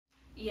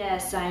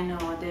Yes, I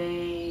know.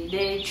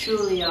 They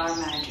truly are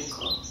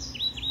magical.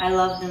 I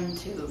love them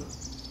too.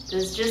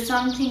 There's just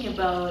something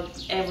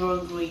about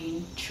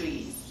evergreen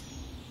trees.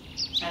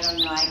 I don't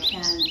know, I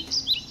can't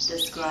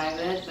describe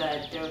it,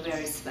 but they're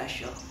very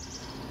special.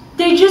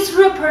 They just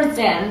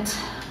represent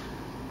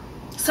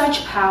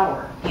such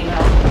power, you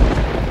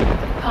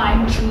know.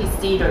 Pine trees,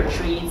 cedar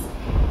trees.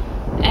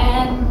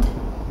 And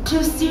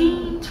to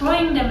see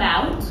throwing them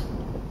out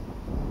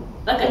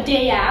like a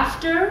day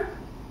after,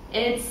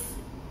 it's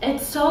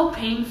so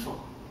painful.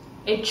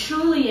 It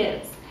truly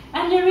is.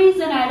 And the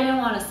reason I didn't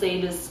want to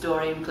say this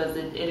story because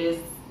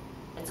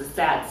it's a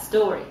sad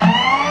story.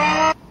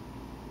 I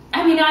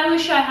mean, I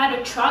wish I had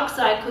a truck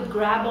so I could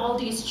grab all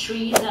these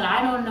trees, and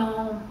I don't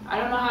know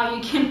how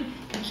you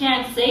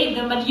can't save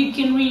them, but you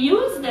can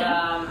reuse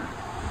them.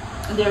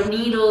 Their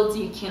needles,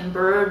 you can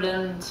burn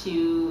them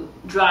to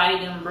dry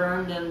them,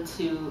 burn them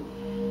to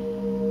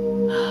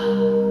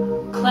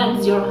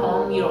cleanse your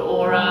home, your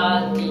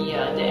aura, the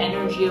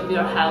energy of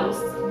your house.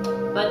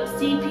 But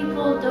see,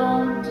 people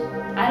don't,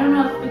 I don't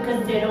know if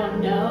because they don't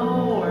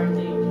know or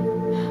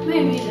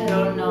maybe they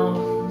don't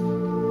know.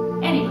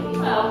 Anyway,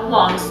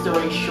 long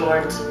story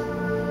short,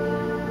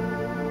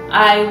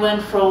 I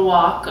went for a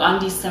walk on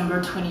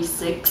December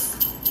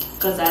 26th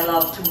because I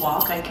love to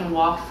walk. I can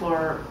walk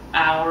for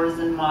hours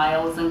and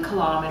miles and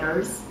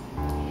kilometers.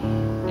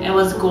 It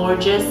was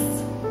gorgeous.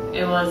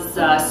 It was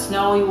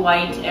snowy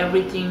white.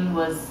 Everything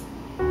was,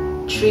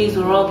 trees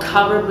were all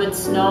covered with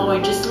snow.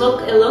 It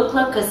looked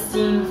like a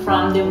scene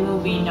from the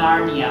movie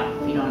Narnia.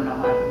 If you don't know,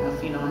 I don't know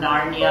if you know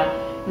Narnia.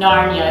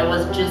 It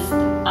was just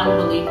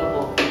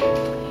unbelievable.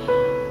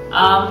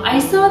 I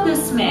saw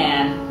this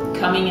man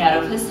coming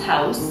out of his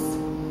house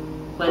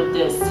with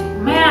this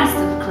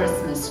massive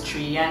Christmas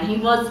tree, and he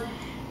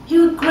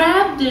would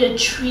grab the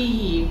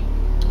tree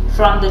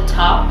from the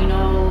top, you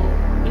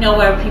know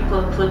where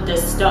people put the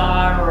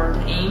star or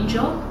the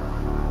angel.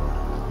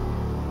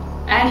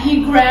 And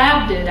he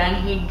grabbed it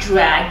and he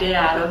dragged it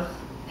out of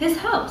his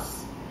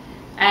house.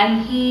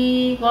 And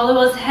it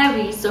was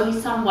heavy, so he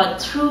somewhat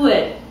threw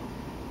it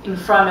in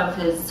front of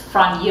his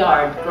front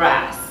yard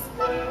grass.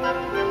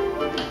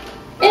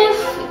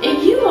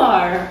 If you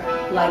are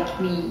like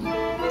me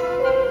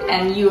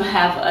and you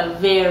have a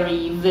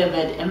very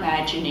vivid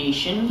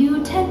imagination,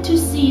 you tend to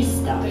see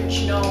stuff,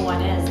 which no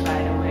one is,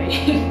 by the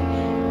way.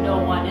 No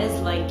one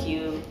is like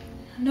you.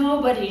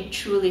 Nobody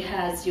truly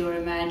has your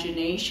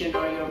imagination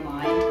or your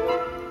mind.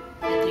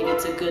 I think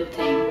it's a good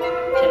thing.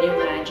 Can you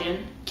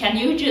imagine? Can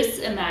you just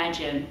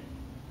imagine?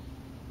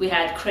 We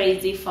had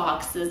crazy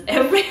foxes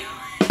everywhere.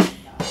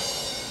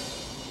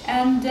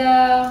 And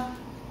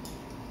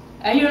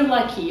you're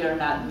lucky you're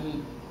not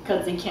me,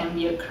 because it can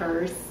be a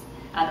curse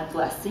and a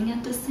blessing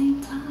at the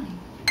same time.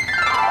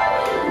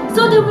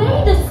 So the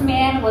way this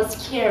man was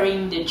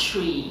carrying the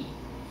tree,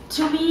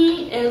 to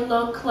me it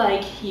looked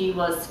like he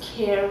was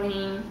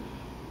carrying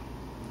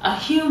a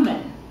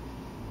human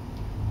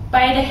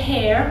by the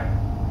hair.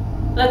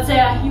 Let's say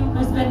a human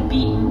who's been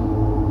beaten,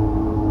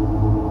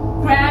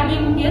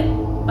 grabbing it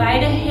by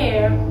the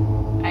hair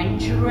and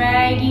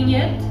dragging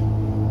it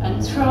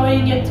and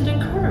throwing it to the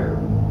curb.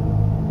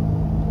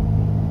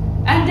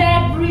 And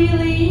that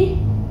really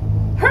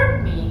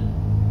hurt me,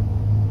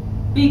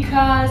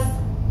 because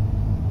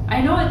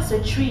I know it's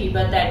a tree,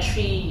 but that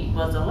tree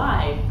was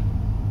alive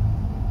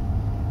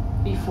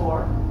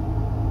before.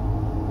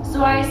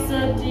 So I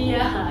said,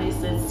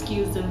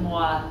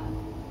 excusez-moi,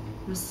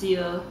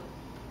 monsieur.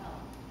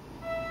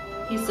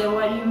 He said,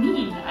 what do you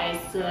mean? I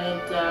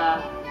said,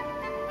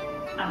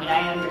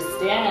 I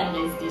understand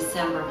it's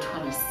December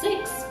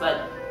 26th,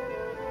 but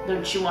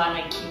don't you want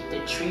to keep the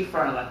tree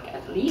for like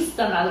at least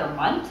another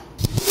month?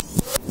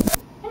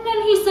 And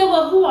then he said,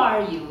 well, who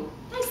are you?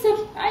 I said,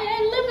 I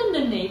live in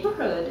the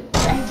neighborhood.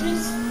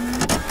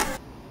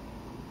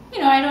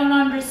 I don't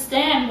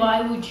understand.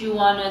 Why would you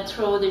want to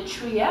throw the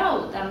tree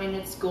out? I mean,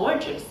 it's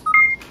gorgeous.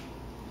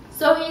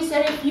 So he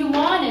said, if you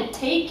want it,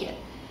 take it.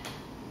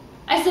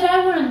 I said,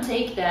 I wouldn't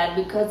take that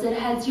because it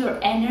has your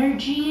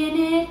energy in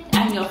it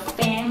and your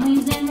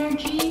family's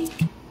energy,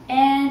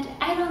 and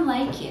I don't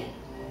like it.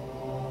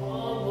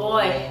 Oh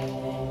boy,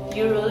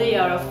 you really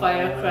are a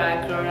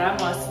firecracker. That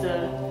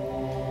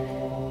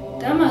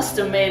must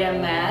have made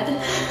him mad.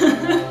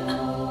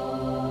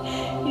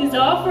 He's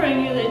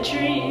offering you the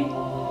tree.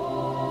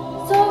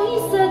 So he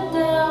said,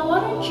 why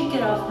don't you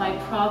get off my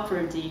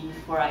property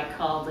before I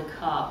call the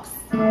cops?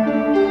 I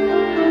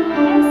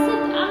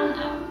said,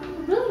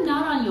 I'm really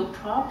not on your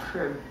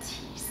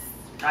properties.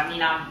 I'm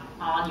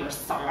on your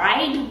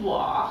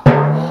sidewalk.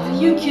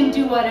 You can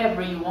do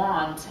whatever you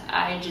want.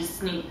 I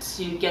just need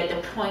to get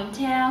the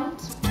point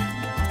out.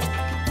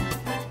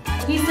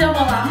 He said,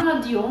 well, I'm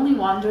not the only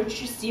one.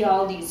 Don't you see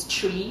all these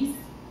trees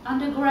on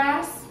the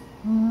grass?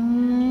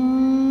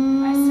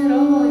 I said,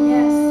 oh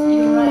yes,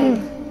 you're right.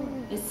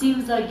 It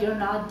seems like you're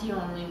not the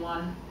only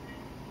one.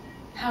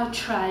 How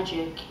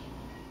tragic.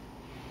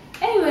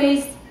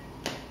 Anyways,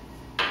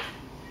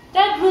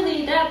 that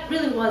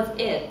really was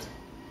it.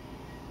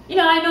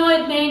 I know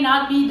it may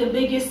not be the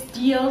biggest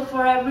deal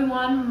for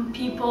everyone.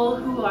 People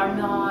who are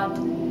not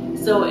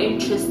so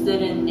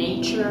interested in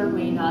nature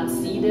may not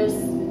see this,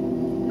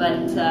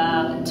 but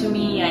to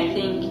me, I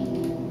think,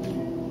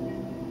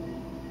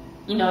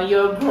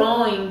 you're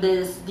growing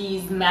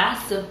these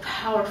massive,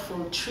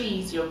 powerful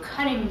trees, you're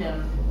cutting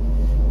them,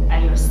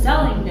 and you're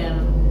selling them,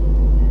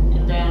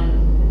 and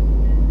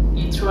then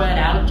you throw it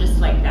out just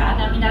like that.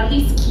 I mean, at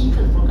least keep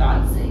it, for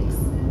God's sakes.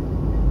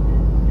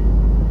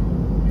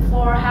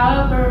 For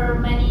however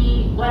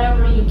many,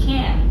 whatever you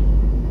can.